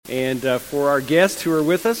And for our guests who are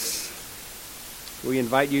with us, we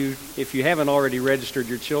invite you, if you haven't already registered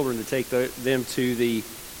your children, to take them to the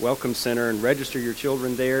Welcome Center and register your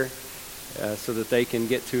children there so that they can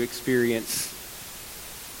get to experience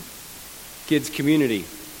Kids Community.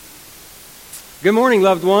 Good morning,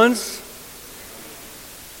 loved ones.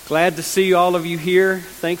 Glad to see all of you here.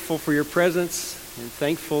 Thankful for your presence and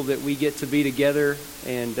thankful that we get to be together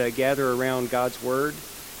and gather around God's Word.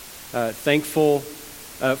 Thankful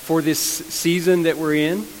for this season that we're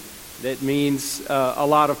in. That means a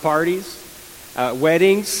lot of parties,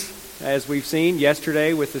 weddings, as we've seen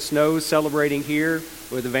yesterday with the Snows celebrating here,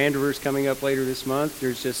 with the Vanderers coming up later this month.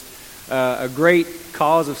 There's just a great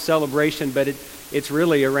cause of celebration, but it's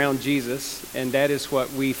really around Jesus, and that is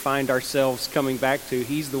what we find ourselves coming back to.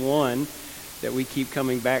 He's the one that we keep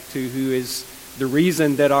coming back to, who is the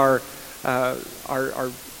reason that our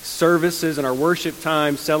services and our worship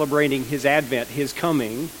time celebrating His advent, His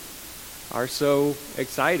coming, are so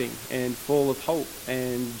exciting and full of hope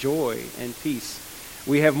and joy and peace.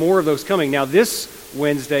 We have more of those coming. Now, this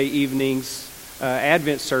Wednesday evening's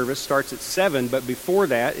Advent service starts at 7, but before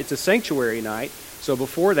that, it's a sanctuary night. So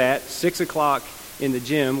before that, 6 o'clock in the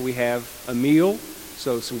gym, we have a meal.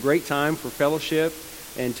 So some great time for fellowship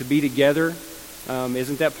and to be together.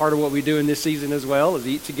 Isn't that part of what we do in this season as well, is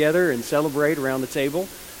eat together and celebrate around the table?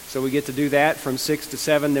 So we get to do that from 6 to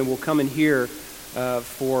 7. Then we'll come in here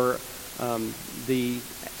for the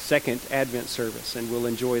second Advent service, and we'll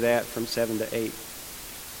enjoy that from 7 to 8.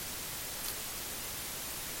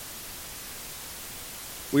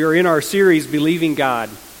 We are in our series, Believing God.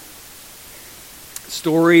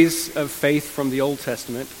 Stories of faith from the Old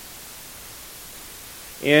Testament.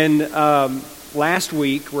 And last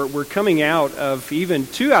week, we're coming out of even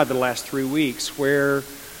 2 out of the last 3 weeks where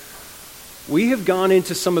we have gone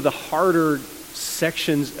into some of the harder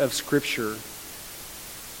sections of Scripture,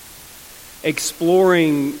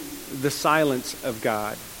 exploring the silence of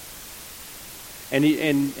God.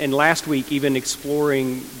 And last week, even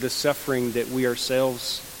exploring the suffering that we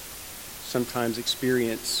ourselves sometimes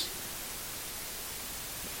experience,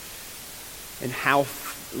 and how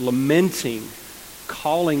lamenting,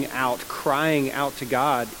 calling out, crying out to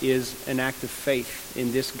God is an act of faith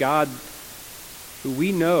in this God who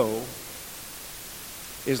we know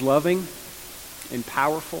is loving and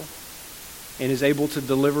powerful and is able to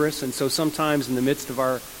deliver us. And so sometimes in the midst of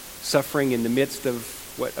our suffering, in the midst of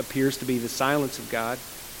what appears to be the silence of God,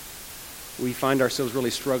 we find ourselves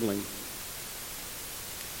really struggling.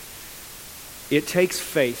 It takes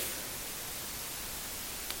faith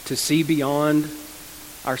to see beyond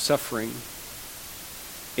our suffering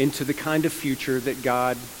into the kind of future that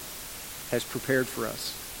God has prepared for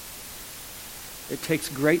us. It takes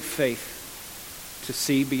great faith to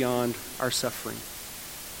see beyond our suffering.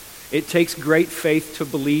 It takes great faith to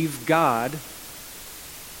believe God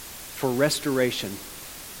for restoration.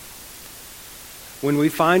 When we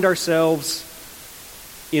find ourselves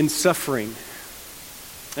in suffering,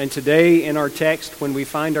 and today in our text, when we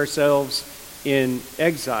find ourselves in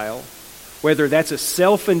exile, whether that's a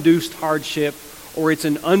self-induced hardship or it's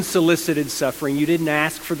an unsolicited suffering, you didn't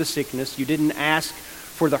ask for the sickness, you didn't ask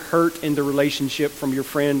for the hurt in the relationship from your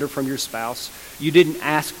friend or from your spouse, you didn't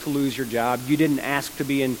ask to lose your job, you didn't ask to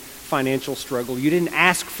be in financial struggle, you didn't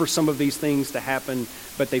ask for some of these things to happen,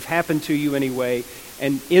 but they've happened to you anyway.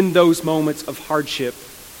 And in those moments of hardship,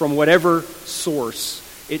 from whatever source,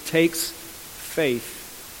 it takes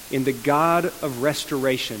faith in the God of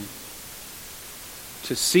restoration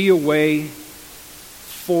to see a way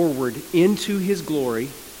forward into His glory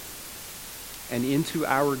and into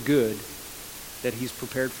our good that He's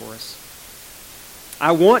prepared for us.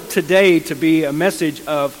 I want today to be a message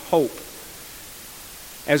of hope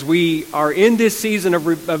as we are in this season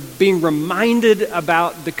of being reminded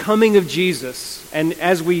about the coming of Jesus, and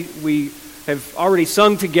as we have already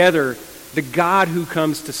sung together, the God who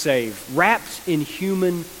comes to save. Wrapped in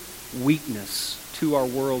human weakness to our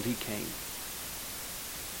world He came,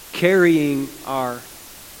 carrying our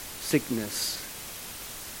sickness,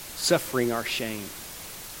 suffering our shame.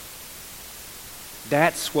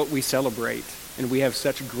 That's what we celebrate, and we have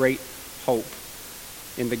such great hope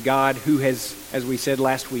in the God who has, as we said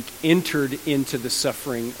last week, entered into the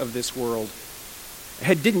suffering of this world.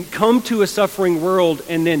 Didn't come to a suffering world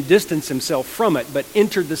and then distance Himself from it, but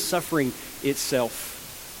entered the suffering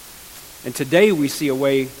itself. And today we see a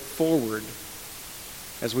way forward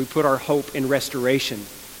as we put our hope in restoration,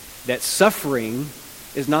 that suffering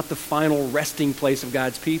is not the final resting place of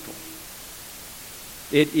God's people.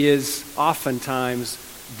 It is oftentimes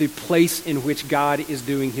the place in which God is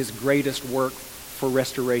doing His greatest work for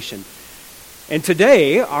restoration. And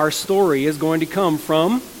today, our story is going to come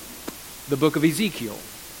from the book of Ezekiel.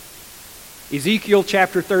 Ezekiel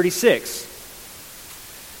chapter 36.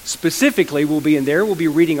 Specifically, we'll be in there. We'll be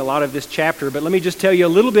reading a lot of this chapter, but let me just tell you a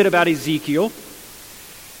little bit about Ezekiel.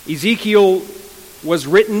 Ezekiel was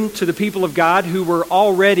written to the people of God who were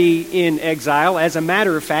already in exile. As a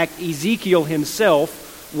matter of fact, Ezekiel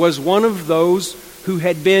himself was one of those who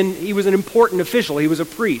he was an important official. He was a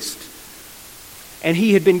priest. And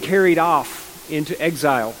he had been carried off into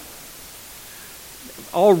exile.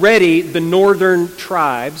 Already, the northern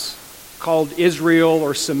tribes, called Israel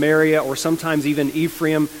or Samaria or sometimes even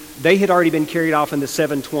Ephraim, they had already been carried off in the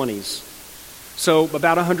 720s. So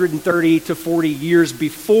about 130 to 40 years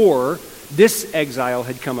before this exile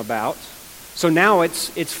had come about. So now it's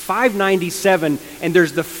 597, and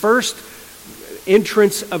there's the first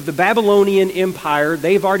entrance of the Babylonian Empire.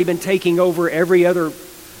 They've already been taking over every other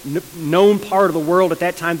known part of the world at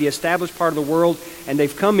that time, the established part of the world, and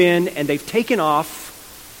they've come in and they've taken off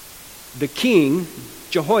the king,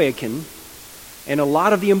 Jehoiakim, and a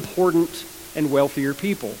lot of the important and wealthier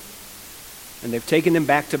people. And they've taken them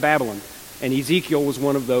back to Babylon. And Ezekiel was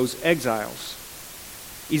one of those exiles.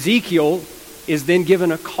 Ezekiel is then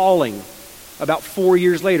given a calling about 4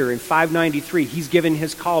 years later in 593. He's given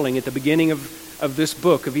his calling at the beginning of this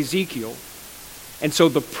book of Ezekiel. And so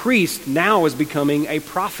the priest now is becoming a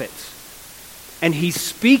prophet. And he's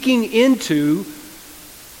speaking into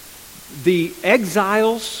the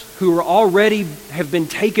exiles who are already have been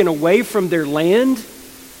taken away from their land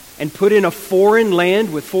and put in a foreign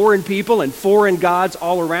land with foreign people and foreign gods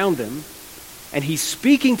all around them. And he's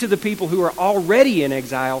speaking to the people who are already in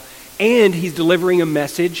exile, and he's delivering a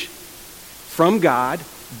message from God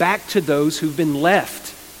back to those who've been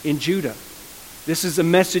left in Judah. This is a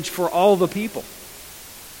message for all the people.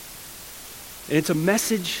 And it's a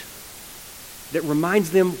message that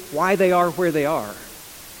reminds them why they are where they are.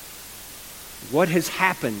 What has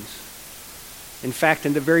happened. In fact,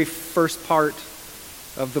 in the very first part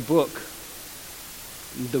of the book,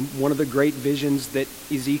 one of the great visions that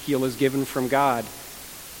Ezekiel is given from God,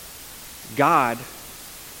 God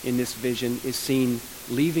in this vision is seen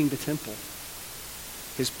leaving the temple.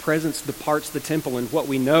 His presence departs the temple, and what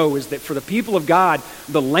we know is that for the people of God,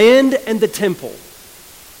 the land and the temple,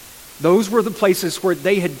 those were the places where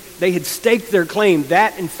they had staked their claim.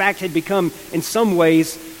 That, in fact, had become, in some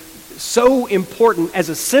ways, so important as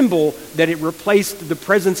a symbol that it replaced the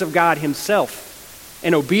presence of God himself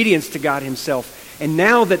and obedience to God himself. And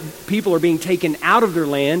now that people are being taken out of their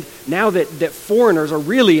land, now that foreigners are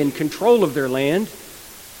really in control of their land,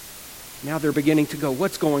 now they're beginning to go,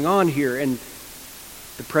 what's going on here? And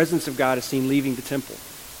the presence of God is seen leaving the temple.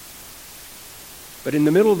 But in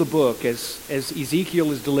the middle of the book, as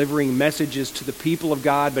Ezekiel is delivering messages to the people of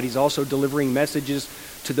God, but he's also delivering messages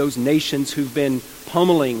to those nations who've been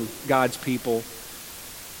pummeling God's people,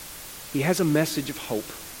 he has a message of hope.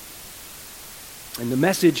 And the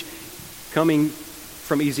message coming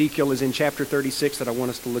from Ezekiel is in chapter 36 that I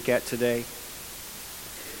want us to look at today.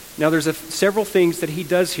 Now there's several things that he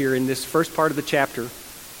does here in this first part of the chapter.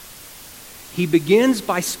 He begins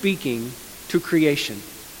by speaking to creation.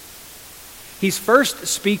 He's first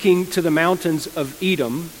speaking to the mountains of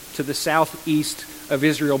Edom, to the southeast of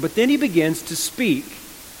Israel, but then he begins to speak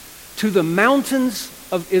to the mountains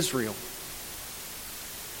of Israel.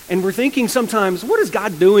 And we're thinking sometimes, what is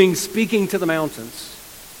God doing speaking to the mountains?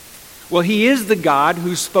 Well, he is the God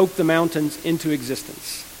who spoke the mountains into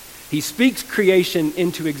existence. He speaks creation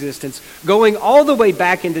into existence. Going all the way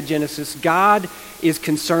back into Genesis, God is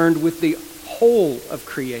concerned with the whole of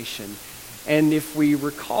creation. And if we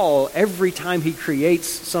recall, every time he creates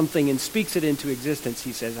something and speaks it into existence,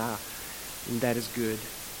 he says, and that is good.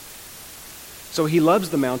 So he loves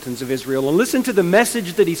the mountains of Israel. And listen to the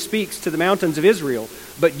message that he speaks to the mountains of Israel.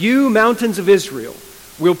 But you, mountains of Israel,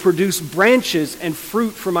 will produce branches and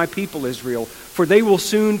fruit for my people Israel, for they will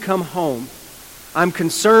soon come home. I'm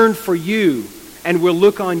concerned for you and will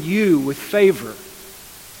look on you with favor.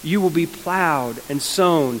 You will be plowed and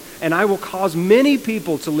sown, and I will cause many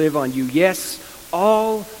people to live on you. Yes,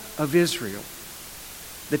 all of Israel.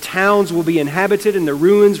 The towns will be inhabited and the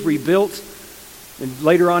ruins rebuilt. And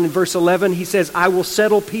later on in verse 11, he says, I will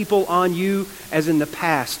settle people on you as in the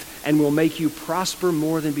past and will make you prosper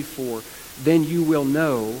more than before. Then you will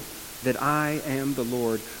know that I am the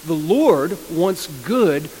Lord. The Lord wants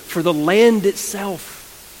good for the land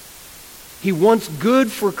itself. He wants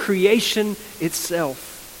good for creation itself.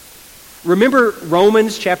 Remember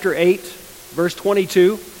Romans chapter 8, verse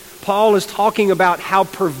 22? Paul is talking about how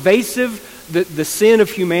pervasive the sin of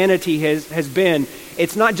humanity has been.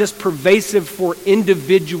 It's not just pervasive for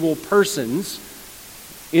individual persons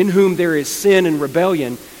in whom there is sin and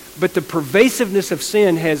rebellion, but the pervasiveness of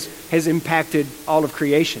sin has impacted all of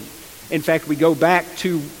creation. In fact, we go back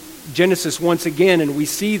to Genesis once again and we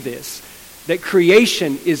see this, that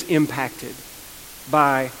creation is impacted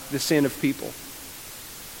by the sin of people.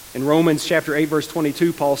 In Romans chapter 8, verse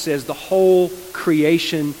 22, Paul says, the whole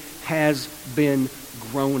creation has been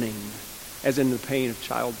groaning, as in the pain of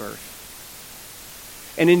childbirth.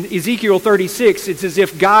 And in Ezekiel 36, it's as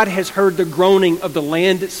if God has heard the groaning of the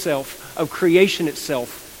land itself, of creation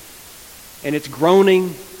itself. And it's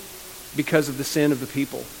groaning because of the sin of the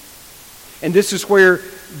people. And this is where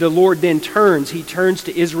the Lord then turns. He turns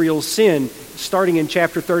to Israel's sin, starting in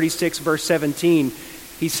chapter 36, verse 17.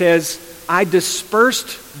 He says, I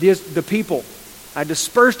dispersed the people. I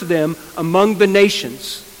dispersed them among the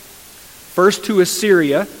nations, first to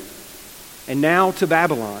Assyria, and now to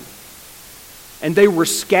Babylon. And they were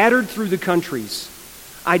scattered through the countries.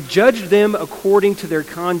 I judged them according to their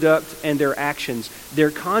conduct and their actions. Their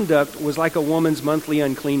conduct was like a woman's monthly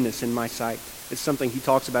uncleanness in my sight. It's something he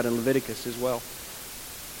talks about in Leviticus as well.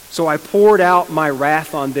 So I poured out my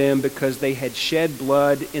wrath on them because they had shed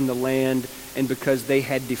blood in the land and because they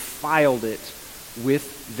had defiled it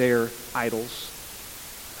with their idols.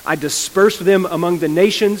 I dispersed them among the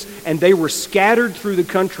nations, and they were scattered through the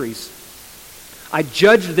countries. I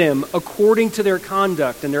judged them according to their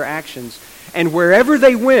conduct and their actions. And wherever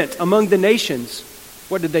they went among the nations,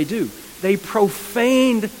 what did they do? They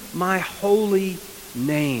profaned my holy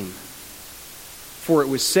name. For it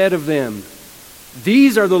was said of them,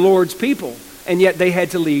 these are the Lord's people, and yet they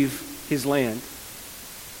had to leave his land.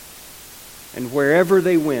 And wherever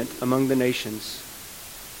they went among the nations,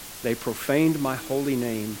 they profaned my holy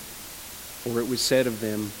name, for it was said of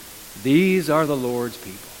them, these are the Lord's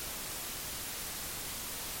people.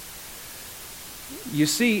 You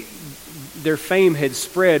see, their fame had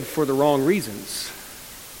spread for the wrong reasons.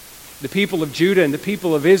 The people of Judah and the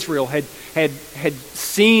people of Israel had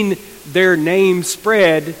seen their name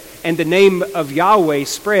spread and the name of Yahweh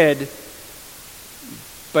spread,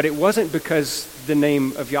 but it wasn't because the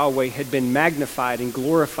name of Yahweh had been magnified and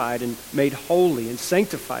glorified and made holy and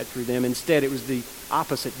sanctified through them. Instead, it was the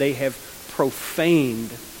opposite. They have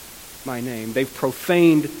profaned my name. They've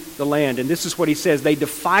profaned the land. And this is what he says. They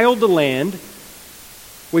defiled the land,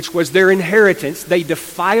 which was their inheritance. They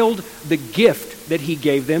defiled the gift that he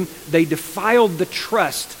gave them. They defiled the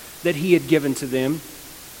trust that he had given to them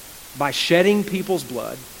by shedding people's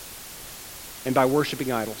blood and by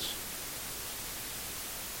worshiping idols.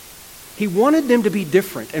 He wanted them to be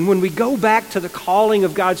different. And when we go back to the calling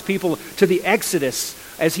of God's people, to the Exodus,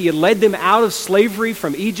 as he had led them out of slavery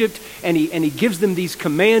from Egypt, and he gives them these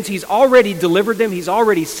commands, he's already delivered them, he's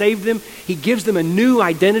already saved them, he gives them a new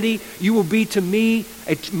identity. You will be to me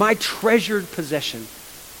my treasured possession.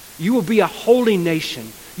 You will be a holy nation.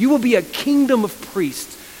 You will be a kingdom of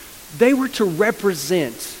priests. They were to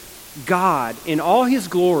represent God in all his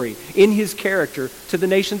glory, in his character, to the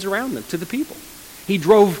nations around them, to the people. He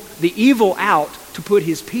drove the evil out to put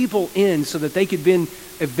his people in so that they could then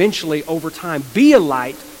eventually, over time, be a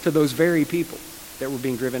light to those very people that were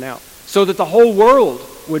being driven out. So that the whole world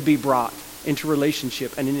would be brought into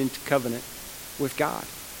relationship and into covenant with God.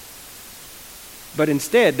 But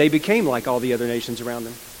instead, they became like all the other nations around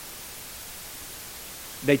them.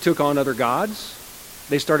 They took on other gods.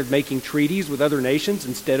 They started making treaties with other nations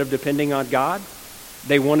instead of depending on God.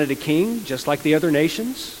 They wanted a king just like the other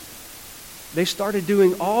nations. They started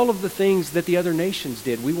doing all of the things that the other nations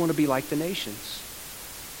did. We want to be like the nations.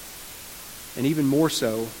 And even more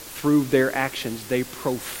so, through their actions, they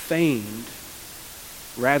profaned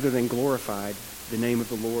rather than glorified the name of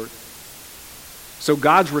the Lord. So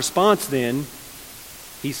God's response then,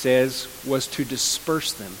 he says, was to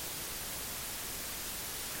disperse them.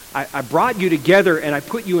 I brought you together and I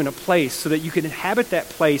put you in a place so that you can inhabit that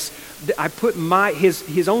place. I put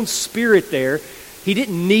his own spirit there. He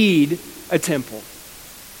didn't need a temple.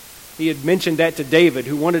 He had mentioned that to David,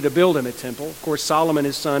 who wanted to build him a temple. Of course, Solomon,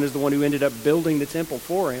 his son, is the one who ended up building the temple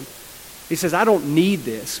for him. He says, I don't need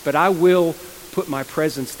this, but I will put my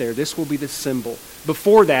presence there. This will be the symbol.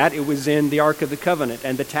 Before that, it was in the Ark of the Covenant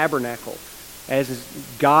and the tabernacle. As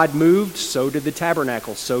God moved, so did the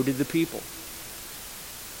tabernacle, so did the people.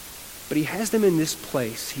 But he has them in this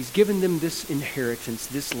place. He's given them this inheritance,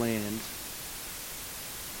 this land.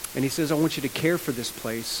 And he says, I want you to care for this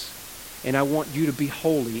place. And I want you to be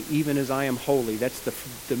holy, even as I am holy. That's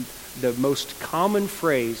the most common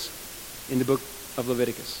phrase in the book of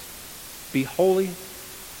Leviticus. Be holy,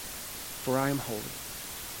 for I am holy.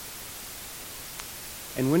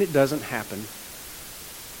 And when it doesn't happen,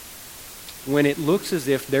 when it looks as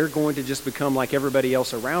if they're going to just become like everybody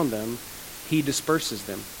else around them, he disperses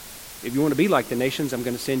them. If you want to be like the nations, I'm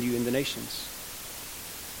going to send you in the nations.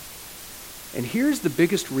 And here's the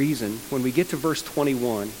biggest reason when we get to verse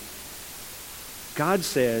 21. God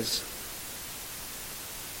says,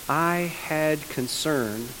 I had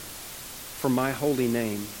concern for my holy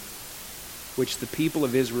name, which the people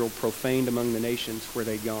of Israel profaned among the nations where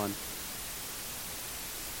they'd gone.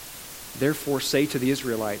 Therefore say to the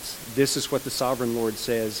Israelites, this is what the sovereign Lord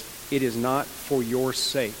says, it is not for your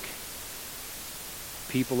sake,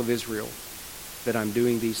 people of Israel, that I'm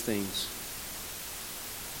doing these things,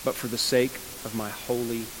 but for the sake of my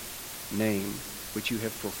holy name, which you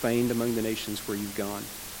have profaned among the nations where you've gone.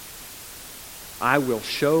 I will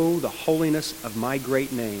show the holiness of my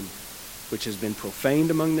great name, which has been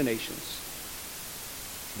profaned among the nations,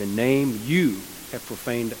 the name you have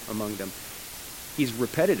profaned among them. He's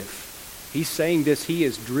repetitive. He's saying this. He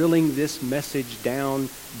is drilling this message down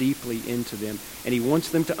deeply into them. And he wants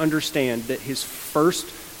them to understand that his first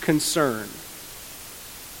concern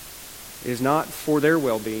is not for their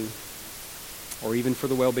well-being or even for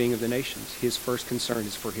the well-being of the nations. His first concern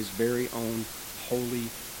is for his very own holy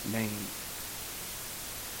name.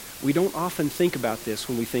 We don't often think about this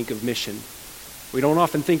when we think of mission. We don't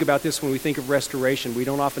often think about this when we think of restoration. We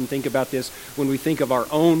don't often think about this when we think of our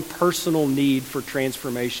own personal need for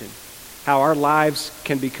transformation. How our lives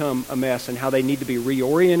can become a mess and how they need to be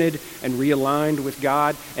reoriented and realigned with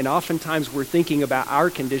God. And oftentimes we're thinking about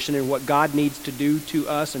our condition and what God needs to do to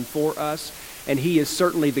us and for us. And he is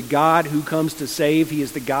certainly the God who comes to save. He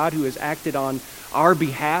is the God who has acted on our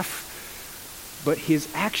behalf. But his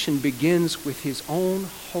action begins with his own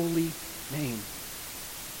holy name.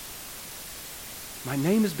 My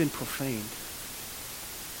name has been profaned.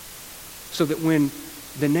 So that when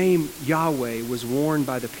the name Yahweh was worn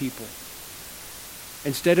by the people,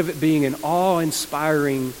 instead of it being an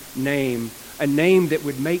awe-inspiring name, a name that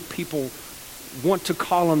would make people want to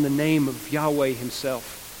call on the name of Yahweh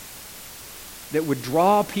himself, that would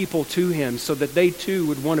draw people to him so that they too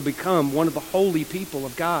would want to become one of the holy people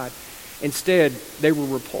of God, instead, they were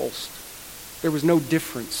repulsed. There was no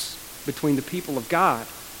difference between the people of God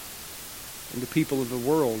and the people of the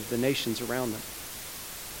world, the nations around them.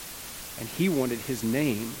 And he wanted his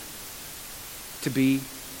name to be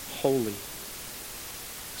holy.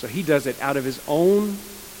 So he does it out of his own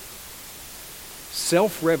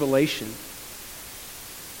self-revelation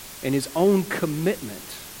and his own commitment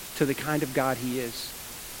to the kind of God he is.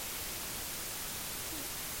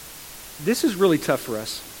 This is really tough for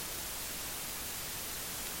us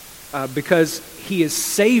because he is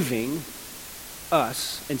saving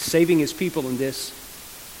us and saving his people in this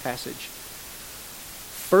passage.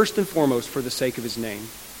 First and foremost, for the sake of his name.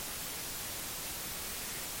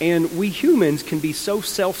 And we humans can be so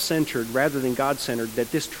self-centered rather than God-centered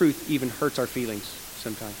that this truth even hurts our feelings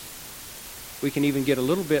sometimes. We can even get a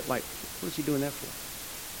little bit like, what is he doing that for?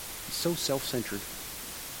 He's so self-centered.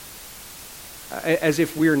 As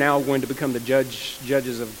if we're now going to become the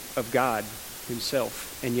judges of God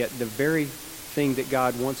himself. And yet the very thing that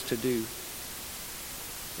God wants to do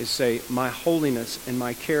is say, my holiness and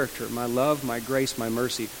my character, my love, my grace, my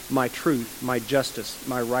mercy, my truth, my justice,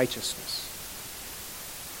 my righteousness.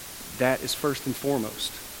 That is first and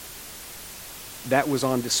foremost. That was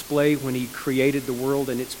on display when he created the world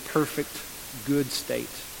in its perfect, good state.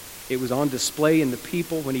 It was on display in the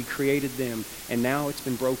people when he created them, and now it's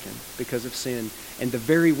been broken because of sin. And the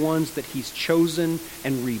very ones that he's chosen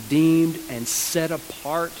and redeemed and set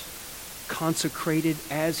apart, consecrated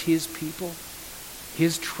as his people,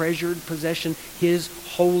 his treasured possession, his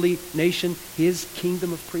holy nation, his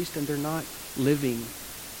kingdom of priests, and they're not living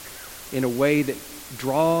in a way that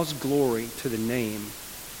draws glory to the name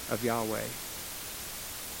of Yahweh.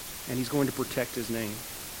 And he's going to protect his name.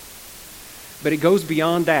 But it goes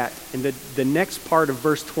beyond that. In the next part of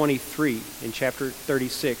verse 23 in chapter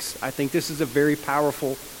 36, I think this is a very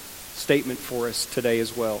powerful statement for us today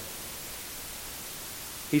as well.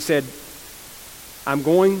 He said, I'm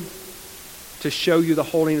going to show you the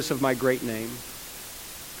holiness of my great name.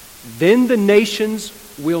 Then the nations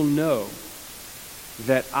will know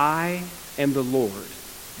that I am the Lord,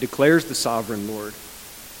 declares the sovereign Lord,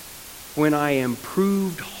 when I am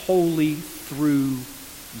proved holy through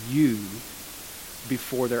you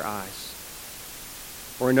before their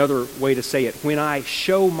eyes. Or another way to say it, when I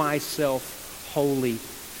show myself holy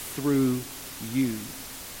through you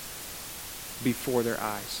before their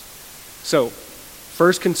eyes. So,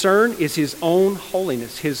 first concern is his own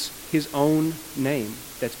holiness, his own name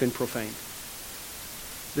that's been profaned.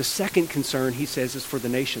 The second concern, he says, is for the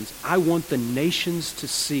nations. I want the nations to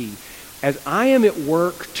see, as I am at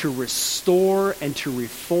work to restore and to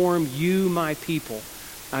reform you, my people,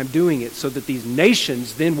 I'm doing it so that these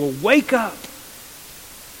nations then will wake up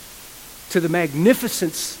to the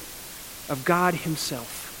magnificence of God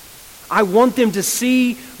himself. I want them to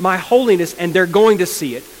see my holiness, and they're going to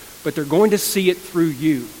see it, but they're going to see it through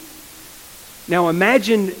you. Now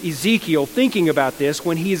imagine Ezekiel thinking about this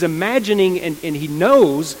when he's imagining and he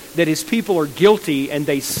knows that his people are guilty and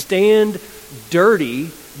they stand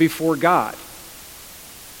dirty before God.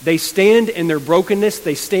 They stand in their brokenness.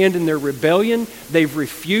 They stand in their rebellion. They've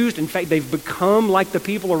refused. In fact, they've become like the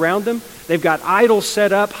people around them. They've got idols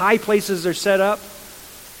set up. High places are set up.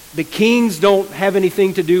 The kings don't have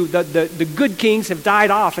anything to do. The good kings have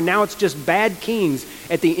died off, and now it's just bad kings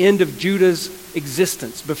at the end of Judah's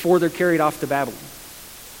existence before they're carried off to Babylon.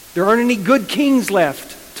 There aren't any good kings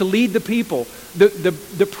left to lead the people.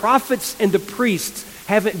 The prophets and the priests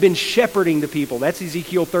haven't been shepherding the people. That's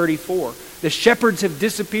Ezekiel 34. The shepherds have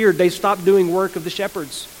disappeared. They stopped doing work of the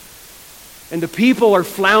shepherds. And the people are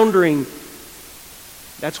floundering.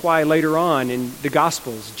 That's why later on in the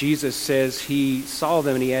Gospels, Jesus says he saw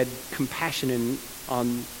them and he had compassion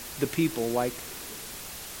on the people like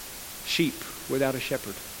sheep without a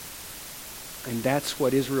shepherd. And that's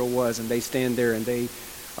what Israel was. And they stand there and they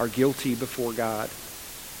are guilty before God.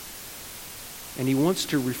 And he wants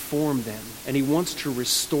to reform them. And he wants to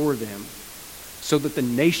restore them so that the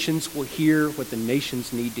nations will hear what the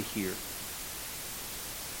nations need to hear.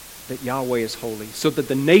 That Yahweh is holy. So that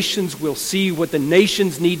the nations will see what the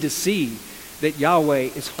nations need to see. That Yahweh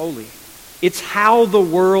is holy. It's how the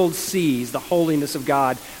world sees the holiness of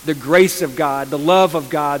God, the grace of God, the love of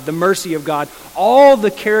God, the mercy of God. All the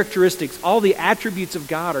characteristics, all the attributes of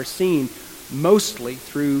God are seen mostly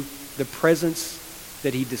through the presence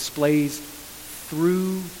that he displays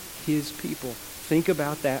through his people. Think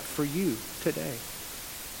about that for you today.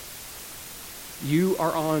 You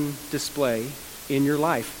are on display in your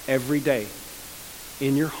life every day,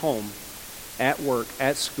 in your home, at work,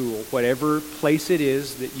 at school, whatever place it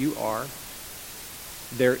is that you are.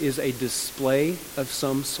 There is a display of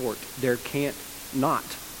some sort. There can't not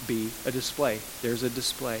be a display. There's a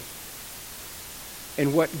display.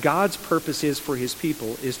 And what God's purpose is for his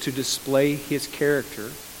people is to display his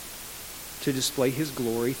character, to display his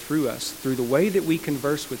glory through us, through the way that we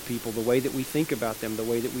converse with people, the way that we think about them, the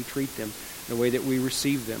way that we treat them, the way that we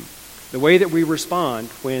receive them, the way that we respond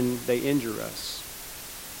when they injure us,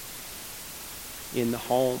 in the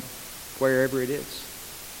home, wherever it is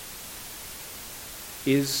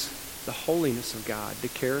the holiness of God, the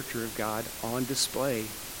character of God on display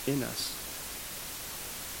in us.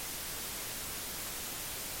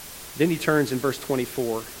 Then he turns in verse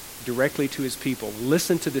 24 directly to his people.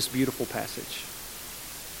 Listen to this beautiful passage.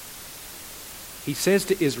 He says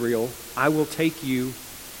to Israel, I will take you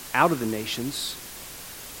out of the nations,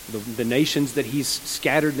 the nations that he's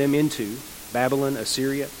scattered them into, Babylon,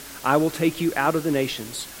 Assyria. I will take you out of the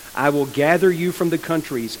nations. I will gather you from the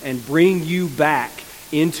countries and bring you back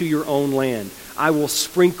into your own land. I will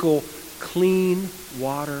sprinkle clean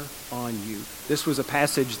water on you. This was a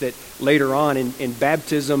passage that later on in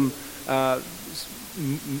baptism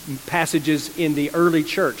passages in the early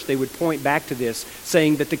church, they would point back to this,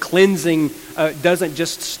 saying that the cleansing doesn't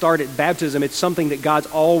just start at baptism. It's something that God's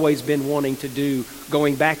always been wanting to do,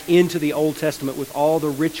 going back into the Old Testament with all the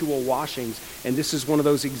ritual washings. And this is one of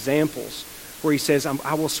those examples where he says,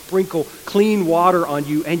 I will sprinkle clean water on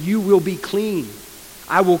you and you will be clean.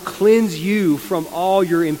 I will cleanse you from all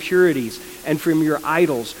your impurities and from your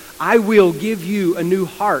idols. I will give you a new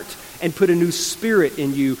heart and put a new spirit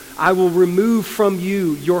in you. I will remove from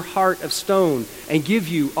you your heart of stone and give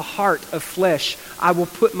you a heart of flesh. I will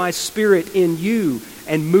put my spirit in you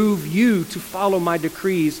and move you to follow my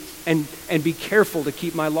decrees and be careful to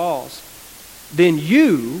keep my laws. Then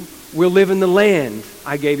you will live in the land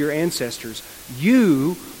I gave your ancestors.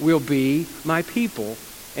 You will be my people,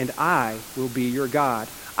 and I will be your God.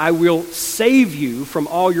 I will save you from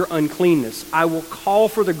all your uncleanness. I will call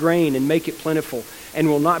for the grain and make it plentiful, and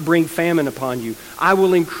will not bring famine upon you. I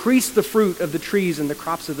will increase the fruit of the trees and the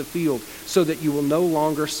crops of the field, so that you will no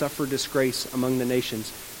longer suffer disgrace among the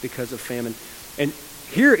nations because of famine. And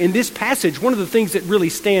here in this passage, one of the things that really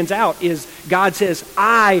stands out is God says,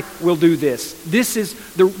 I will do this. This is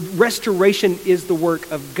the restoration is the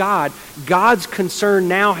work of God. God's concern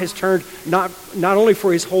now has turned not only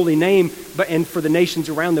for his holy name and for the nations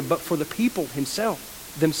around them, but for the people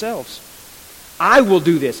themselves. I will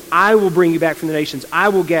do this. I will bring you back from the nations. I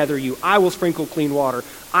will gather you. I will sprinkle clean water.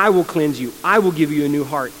 I will cleanse you. I will give you a new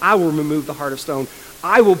heart. I will remove the heart of stone.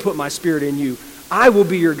 I will put my spirit in you. I will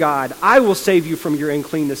be your God. I will save you from your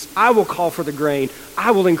uncleanness. I will call for the grain.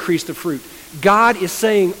 I will increase the fruit. God is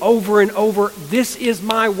saying over and over, this is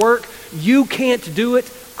my work. You can't do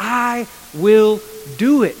it. I will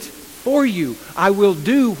do it for you. I will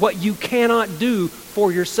do what you cannot do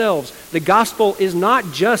for yourselves. The gospel is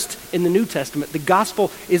not just in the New Testament. The gospel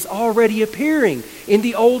is already appearing in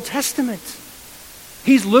the Old Testament.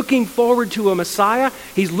 He's looking forward to a Messiah.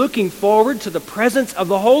 He's looking forward to the presence of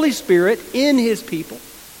the Holy Spirit in his people.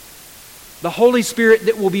 The Holy Spirit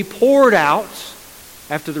that will be poured out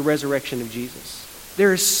after the resurrection of Jesus.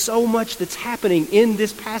 There is so much that's happening in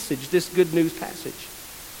this passage, this good news passage.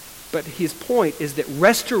 But his point is that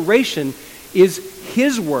restoration is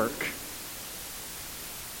his work.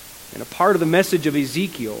 And a part of the message of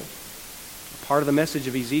Ezekiel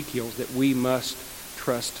is that we must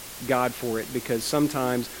trust God for it, because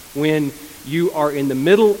sometimes when you are in the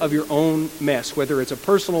middle of your own mess, whether it's a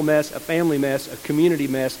personal mess, a family mess, a community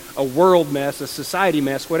mess, a world mess, a society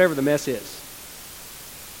mess, whatever the mess is,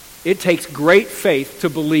 it takes great faith to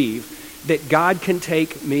believe that God can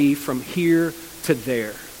take me from here to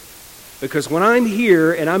there. Because when I'm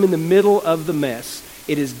here and I'm in the middle of the mess,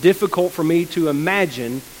 it is difficult for me to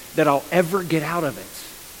imagine that I'll ever get out of it.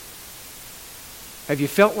 Have you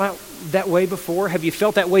felt that way before? Have you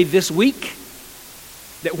felt that way this week?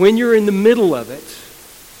 That when you're in the middle of it,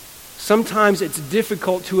 sometimes it's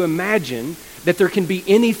difficult to imagine that there can be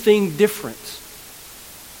anything different.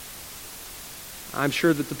 I'm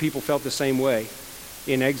sure that the people felt the same way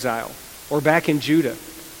in exile or back in Judah.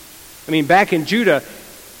 Back in Judah,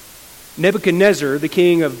 Nebuchadnezzar, the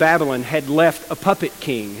king of Babylon, had left a puppet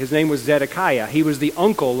king. His name was Zedekiah. He was the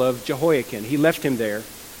uncle of Jehoiakim. He left him there.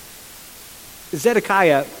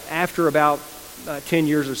 Zedekiah, after about 10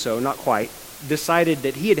 years or so, not quite, decided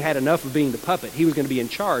that he had had enough of being the puppet. He was going to be in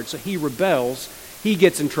charge, so he rebels. He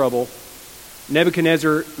gets in trouble.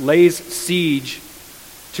 Nebuchadnezzar lays siege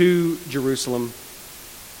to Jerusalem,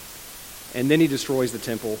 and then he destroys the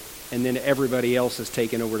temple, and then everybody else is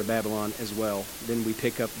taken over to Babylon as well. Then we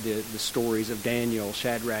pick up the stories of Daniel,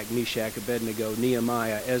 Shadrach, Meshach, Abednego,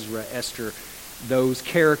 Nehemiah, Ezra, Esther, those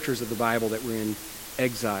characters of the Bible that were in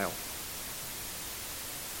exile.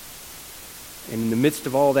 And in the midst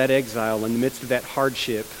of all that exile, in the midst of that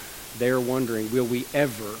hardship, they're wondering, will we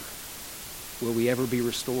ever be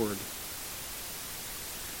restored?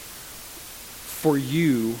 For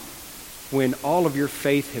you, when all of your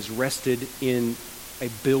faith has rested in a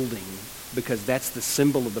building, because that's the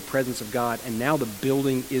symbol of the presence of God, and now the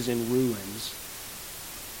building is in ruins,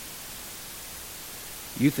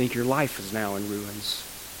 you think your life is now in ruins.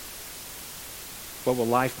 What will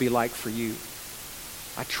life be like for you?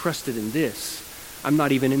 I trusted in this. I'm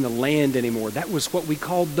not even in the land anymore. That was what we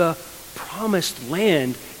called the promised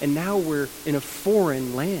land, and now we're in a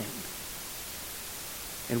foreign land.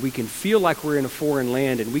 And we can feel like we're in a foreign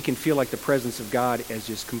land, and we can feel like the presence of God is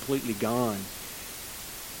just completely gone.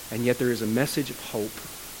 And yet there is a message of hope.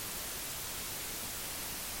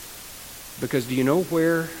 Because do you know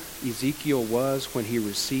where Ezekiel was when he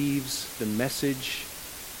receives the message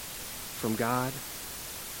from God?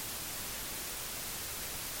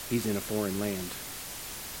 He's in a foreign land.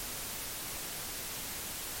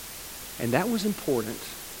 And that was important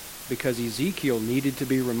because Ezekiel needed to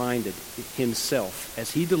be reminded himself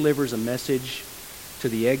as he delivers a message to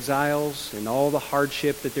the exiles and all the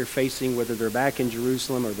hardship that they're facing, whether they're back in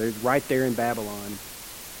Jerusalem or they're right there in Babylon.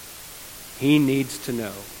 He needs to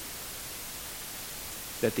know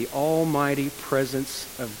that the almighty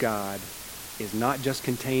presence of God is not just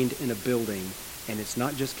contained in a building, and it's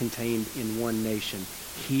not just contained in one nation.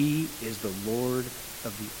 He is the Lord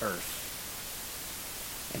of the earth.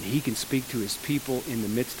 And he can speak to his people in the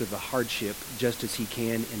midst of the hardship just as he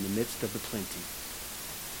can in the midst of the plenty.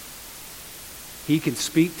 He can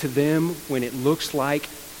speak to them when it looks like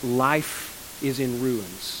life is in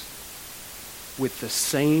ruins with the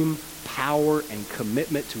same power and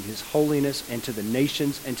commitment to his holiness and to the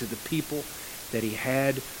nations and to the people that he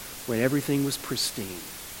had when everything was pristine.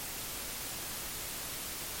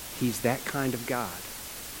 He's that kind of God.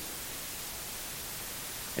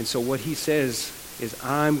 And so what he says is,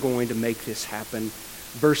 I'm going to make this happen.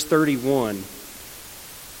 Verse 31,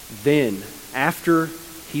 then, after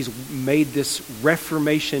he's made this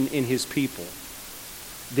reformation in his people,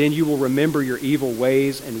 then you will remember your evil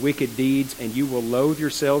ways and wicked deeds, and you will loathe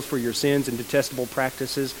yourselves for your sins and detestable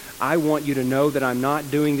practices. I want you to know that I'm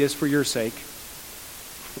not doing this for your sake.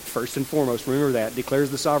 First and foremost, remember that,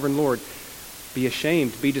 declares the sovereign Lord. Be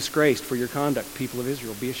ashamed, be disgraced for your conduct, people of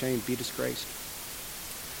Israel. Be ashamed, be disgraced.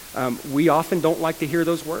 We often don't like to hear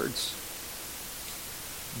those words.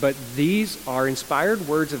 But these are inspired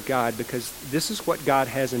words of God because this is what God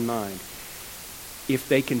has in mind. if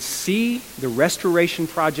they can see the restoration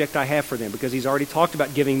project I have for them, because he's already talked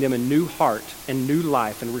about giving them a new heart and new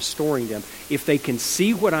life and restoring them, if they can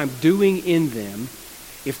see what I'm doing in them,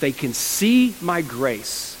 if they can see my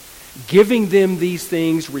grace, giving them these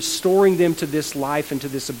things, restoring them to this life and to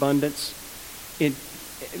this abundance,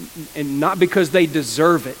 and not because they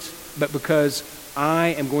deserve it, but because I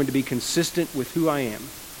am going to be consistent with who I am.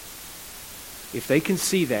 If they can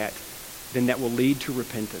see that, then that will lead to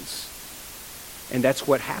repentance. And that's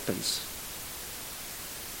what happens.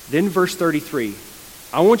 Then verse 33.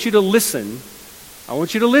 I want you to listen. I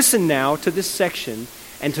want you to listen now to this section,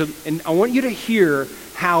 and I want you to hear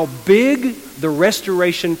how big the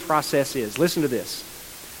restoration process is. Listen to this.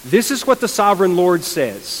 This is what the sovereign Lord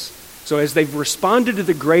says. So as they've responded to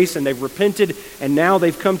the grace and they've repented and now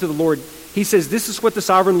they've come to the Lord, he says, this is what the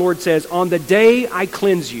sovereign Lord says, on the day I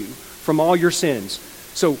cleanse you from all your sins.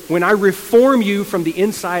 So when I reform you from the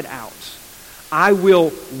inside out, I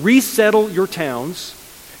will resettle your towns,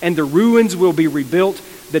 and the ruins will be rebuilt.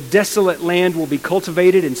 The desolate land will be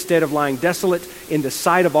cultivated instead of lying desolate in the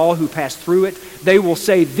sight of all who pass through it. They will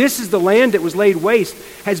say, this is the land that was laid waste,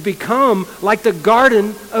 has become like the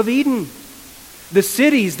Garden of Eden. The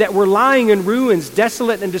cities that were lying in ruins,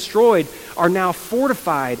 desolate and destroyed, are now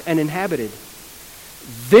fortified and inhabited.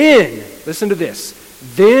 Then, listen to this,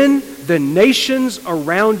 then the nations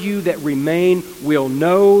around you that remain will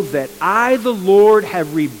know that I, the Lord,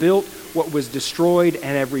 have rebuilt what was destroyed and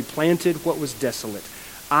have replanted what was desolate.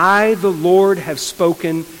 I, the Lord, have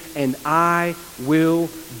spoken, and I will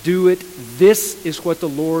do it. This is what the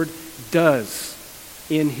Lord does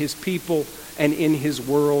in his people and in his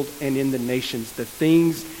world and in the nations. The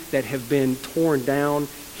things that have been torn down,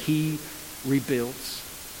 he rebuilds.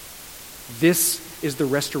 This is the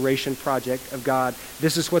restoration project of God.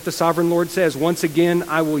 This is what the sovereign Lord says. Once again,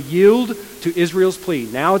 I will yield to Israel's plea.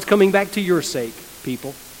 Now it's coming back to your sake,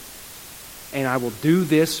 people. And I will do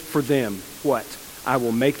this for them. What? I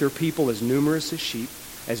will make their people as numerous as sheep,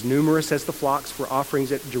 as numerous as the flocks for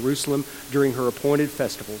offerings at Jerusalem during her appointed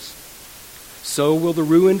festivals. So will the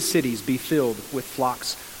ruined cities be filled with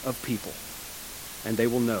flocks of people, and they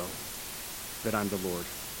will know that I'm the Lord.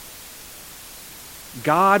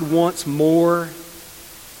 God wants more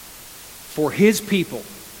for his people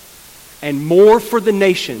and more for the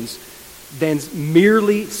nations than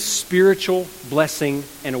merely spiritual blessing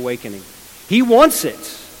and awakening. He wants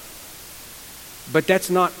it, but that's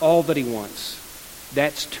not all that he wants.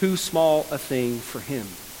 That's too small a thing for him.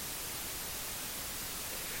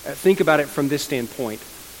 Think about it from this standpoint.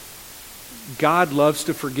 God loves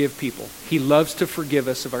to forgive people. He loves to forgive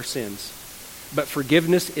us of our sins. But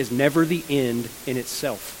forgiveness is never the end in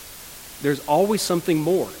itself. There's always something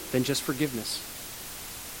more than just forgiveness.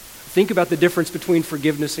 Think about the difference between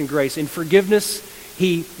forgiveness and grace. In forgiveness,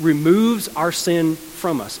 he removes our sin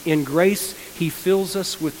from us. In grace, he fills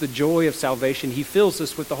us with the joy of salvation. He fills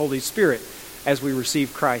us with the Holy Spirit as we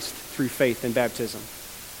receive Christ through faith and baptism.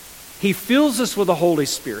 He fills us with the Holy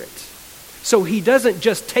Spirit. So he doesn't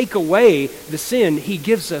just take away the sin, he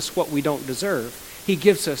gives us what we don't deserve. He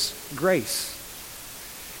gives us grace.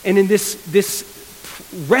 And in this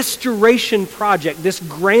restoration project, this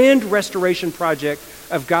grand restoration project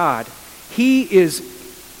of God, he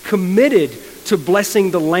is committed to blessing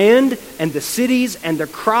the land and the cities and the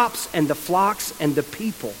crops and the flocks and the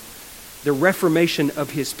people. The reformation of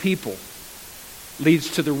his people leads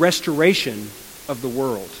to the restoration of the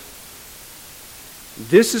world.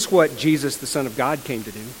 This is what Jesus, the Son of God, came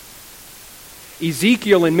to do.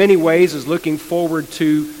 Ezekiel, in many ways, is looking forward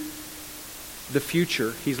to the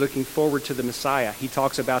future. He's looking forward to the Messiah. He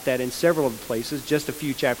talks about that in several of the places. Just a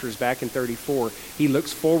few chapters back in 34, he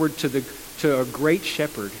looks forward to a great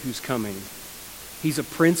shepherd who's coming. He's a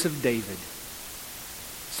Prince of David.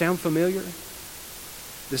 Sound familiar?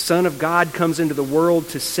 The Son of God comes into the world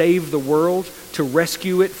to save the world, to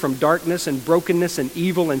rescue it from darkness and brokenness and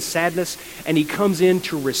evil and sadness, and he comes in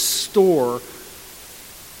to restore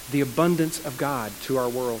the abundance of God to our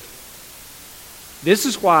world. This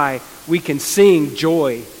is why we can sing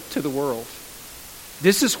joy to the world.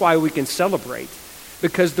 This is why we can celebrate,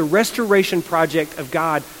 because the restoration project of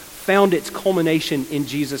God found its culmination in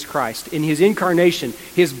Jesus Christ, in his incarnation,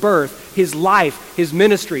 his birth, his life, his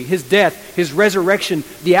ministry, his death, his resurrection,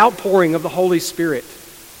 the outpouring of the Holy Spirit.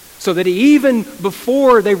 So that even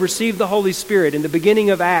before they received the Holy Spirit, in the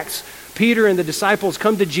beginning of Acts, Peter and the disciples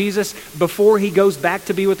come to Jesus before he goes back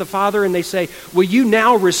to be with the Father, and they say, will you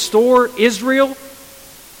now restore Israel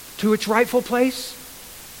to its rightful place?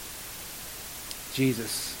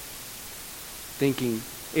 Jesus, thinking,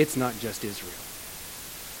 it's not just Israel.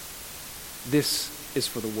 This is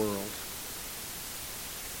for the world.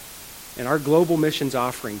 And our global missions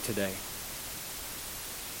offering today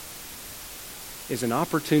is an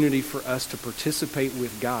opportunity for us to participate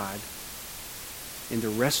with God in the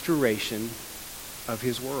restoration of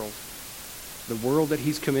His world. The world that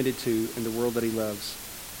He's committed to and the world that He loves.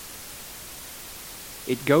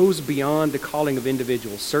 It goes beyond the calling of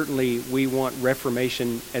individuals. Certainly, we want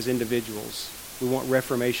reformation as individuals. We want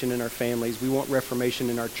reformation in our families. We want reformation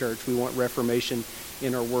in our church. We want reformation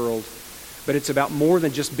in our world. But it's about more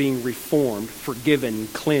than just being reformed, forgiven,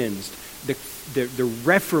 cleansed. The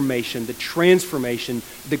reformation, the transformation,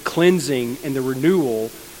 the cleansing, and the renewal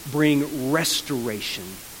bring restoration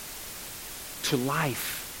to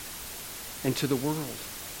life and to the world.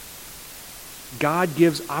 God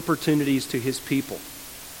gives opportunities to His people.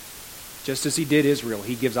 Just as He did Israel,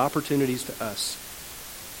 He gives opportunities to us.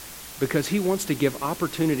 Because He wants to give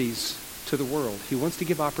opportunities to the world. He wants to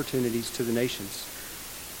give opportunities to the nations.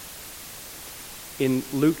 In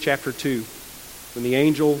Luke chapter 2, when the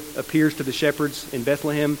angel appears to the shepherds in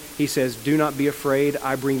Bethlehem, he says, "Do not be afraid.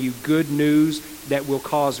 I bring you good news that will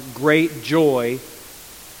cause great joy."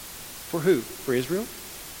 For who? For Israel?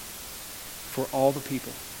 For all the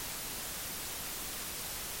people.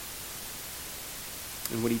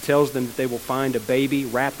 And when he tells them that they will find a baby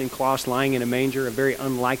wrapped in cloths lying in a manger, a very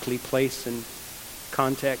unlikely place and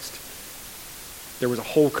context, there was a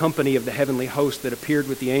whole company of the heavenly host that appeared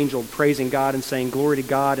with the angel, praising God and saying, "Glory to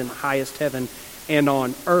God in the highest heaven, and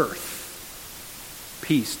on earth,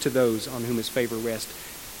 peace to those on whom His favor rests."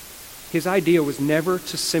 His idea was never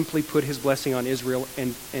to simply put His blessing on Israel,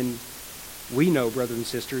 and we know, brothers and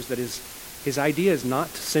sisters, that his idea is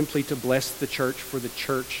not simply to bless the church, for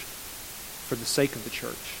the sake of the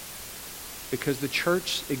church. Because the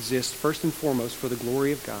church exists first and foremost for the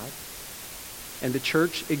glory of God, and the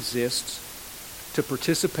church exists to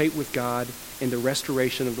participate with God in the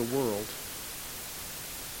restoration of the world.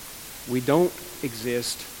 We don't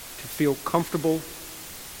exist to feel comfortable,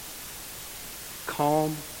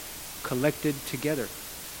 calm, collected together,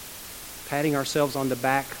 patting ourselves on the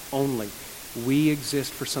back only. We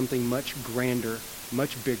exist for something much grander,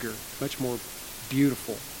 much bigger, much more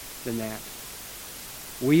beautiful than that.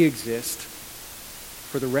 We exist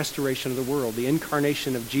for the restoration of the world. The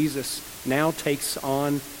incarnation of Jesus now takes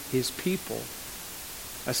on His people.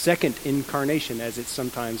 A second incarnation, as it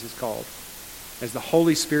sometimes is called, as the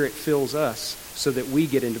Holy Spirit fills us so that we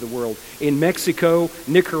get into the world. In Mexico,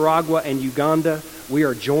 Nicaragua, and Uganda, we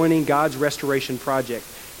are joining God's restoration project.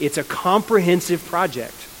 It's a comprehensive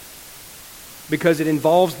project because it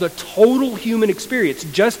involves the total human experience.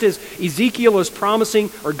 Just as Ezekiel is promising,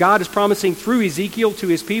 or God is promising through Ezekiel to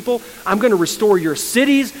His people, I'm going to restore your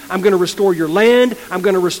cities, I'm going to restore your land, I'm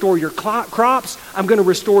going to restore your crops, I'm going to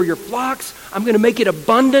restore your flocks, I'm going to make it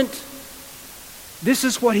abundant. This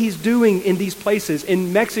is what He's doing in these places.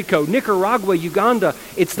 In Mexico, Nicaragua, Uganda,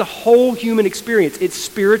 it's the whole human experience. It's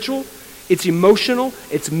spiritual, it's emotional,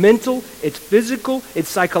 it's mental, it's physical, it's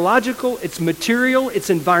psychological, it's material, it's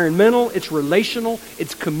environmental, it's relational,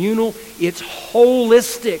 it's communal, it's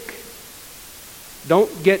holistic.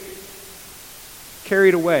 Don't get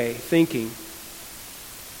carried away thinking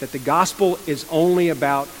that the gospel is only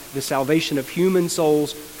about the salvation of human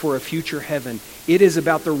souls for a future heaven. It is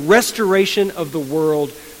about the restoration of the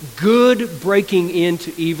world, good breaking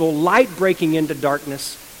into evil, light breaking into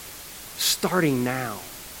darkness, starting now.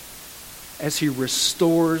 As He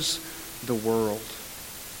restores the world.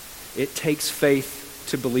 It takes faith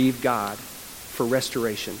to believe God for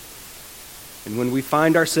restoration. And when we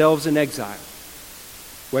find ourselves in exile,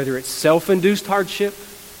 whether it's self-induced hardship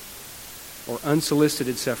or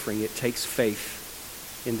unsolicited suffering, it takes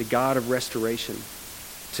faith in the God of restoration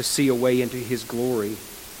to see a way into His glory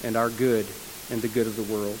and our good and the good of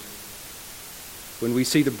the world. When we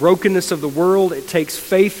see the brokenness of the world, it takes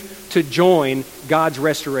faith to join God's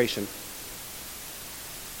restoration.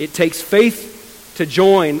 It takes faith to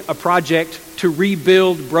join a project to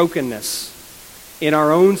rebuild brokenness in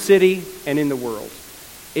our own city and in the world.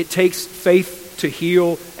 It takes faith to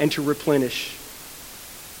heal and to replenish.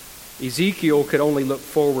 Ezekiel could only look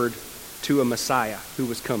forward to a Messiah who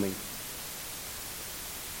was coming.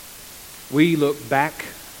 We look back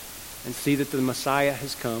and see that the Messiah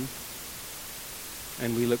has come,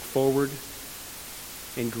 and we look forward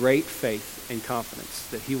in great faith and confidence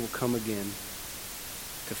that He will come again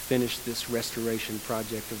to finish this restoration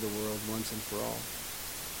project of the world once and for all.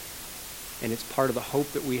 And it's part of the hope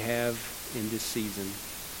that we have in this season.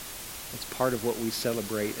 It's part of what we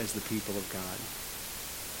celebrate as the people of God.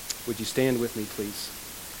 Would you stand with me, please?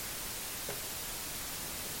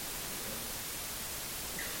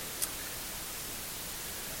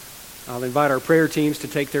 I'll invite our prayer teams to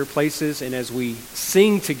take their places, and as we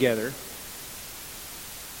sing together,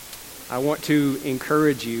 I want to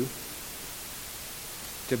encourage you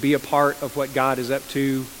to be a part of what God is up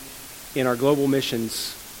to in our global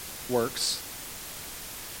missions works.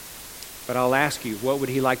 But I'll ask you, what would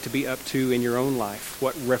he like to be up to in your own life?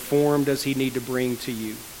 What reform does he need to bring to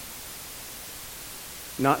you?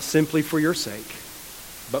 Not simply for your sake,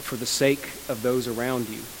 but for the sake of those around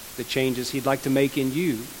you. The changes he'd like to make in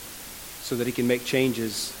you so that he can make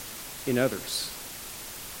changes in others.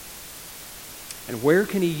 And where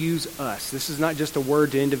can he use us? This is not just a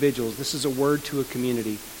word to individuals. This is a word to a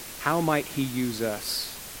community. How might he use us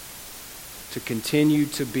to continue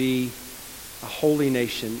to be a holy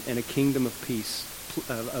nation and a kingdom of peace,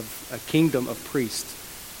 a kingdom of priests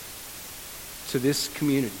to this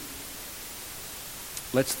community?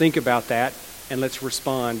 Let's think about that, and let's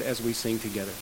respond as we sing together.